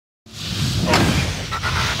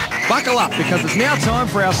Buckle up, because it's now time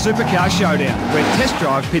for our Supercar Showdown, where Test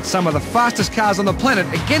Drive pits some of the fastest cars on the planet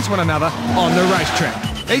against one another on the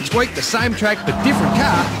racetrack. Each week the same track but different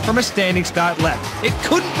car from a standing start lap. It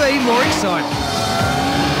couldn't be more exciting.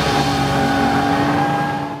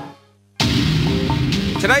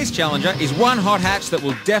 Today's challenger is one hot hatch that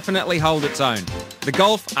will definitely hold its own, the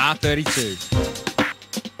Golf R32.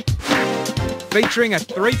 Featuring a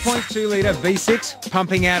 3.2 litre V6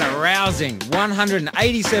 pumping out a rousing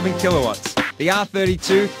 187 kilowatts, the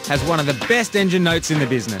R32 has one of the best engine notes in the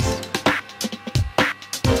business.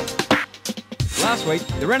 Last week,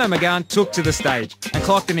 the Renault Megane took to the stage and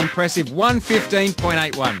clocked an impressive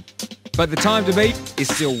 1:15.81. But the time to beat is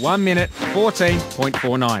still 1 minute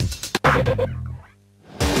 14.49.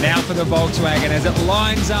 Now for the Volkswagen as it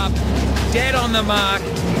lines up, dead on the mark,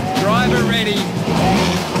 driver ready,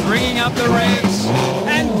 bringing up the revs,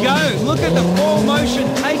 and go. Look at the full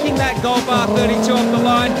motion, taking that Golf R32 off the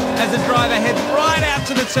line as the driver heads right out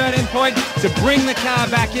to the turning point to bring the car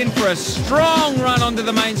back in for a strong run onto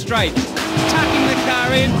the main straight. Tucking the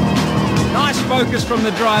car in, nice focus from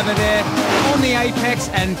the driver there, on the apex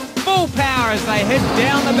and full power as they head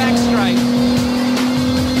down the back straight.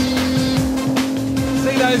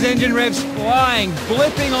 See those engine revs flying,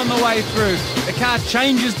 blipping on the way through. The car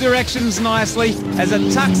changes directions nicely as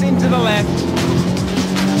it tucks into the left.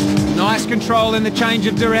 Nice control in the change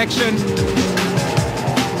of direction.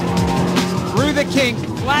 Through the kink,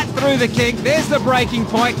 flat through the kink. There's the braking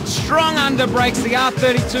point. Strong under brakes. The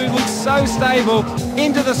R32 looks so stable.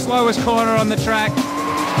 Into the slowest corner on the track.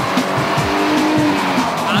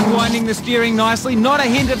 Unwinding the steering nicely. Not a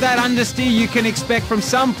hint of that understeer you can expect from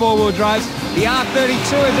some four-wheel drives. The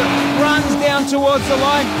R32 as it runs down towards the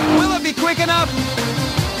line. Will it be quick enough?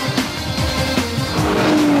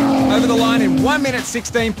 Over the line in 1 minute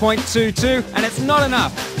 16.22, and it's not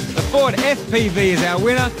enough. The Ford FPV is our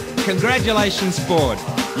winner. Congratulations, Ford.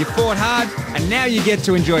 You fought hard, and now you get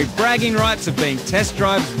to enjoy bragging rights of being Test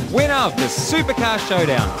Drive's winner of the Supercar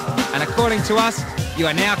Showdown. And according to us, you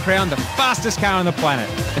are now crowned the fastest car on the planet.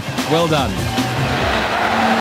 Well done.